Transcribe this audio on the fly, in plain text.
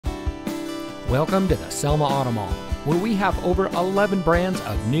Welcome to the Selma Auto Mall, where we have over 11 brands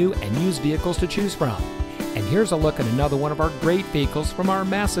of new and used vehicles to choose from. And here's a look at another one of our great vehicles from our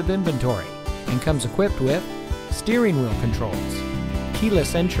massive inventory, and comes equipped with steering wheel controls,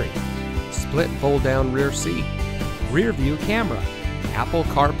 keyless entry, split fold-down rear seat, rear view camera, Apple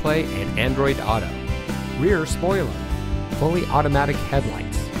CarPlay and Android Auto, rear spoiler, fully automatic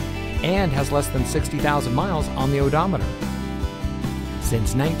headlights, and has less than 60,000 miles on the odometer.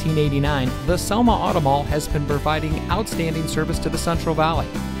 Since 1989, the Selma Auto Mall has been providing outstanding service to the Central Valley.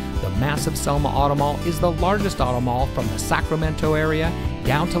 The massive Selma Auto Mall is the largest auto mall from the Sacramento area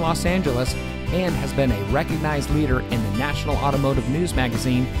down to Los Angeles, and has been a recognized leader in the National Automotive News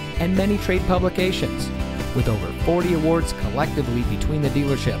magazine and many trade publications. With over 40 awards collectively between the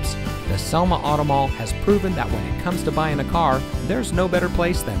dealerships, the Selma Auto Mall has proven that when it comes to buying a car, there's no better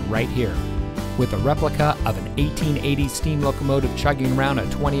place than right here. With a replica of an 1880s steam locomotive chugging around a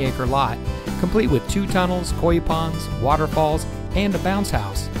 20-acre lot, complete with 2 tunnels, koi ponds, waterfalls, and a bounce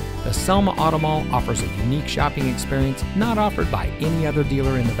house, the Selma Auto Mall offers a unique shopping experience not offered by any other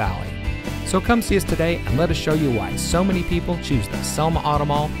dealer in the valley. So come see us today and let us show you why so many people choose the Selma Auto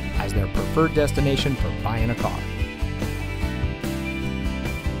Mall as their preferred destination for buying a car.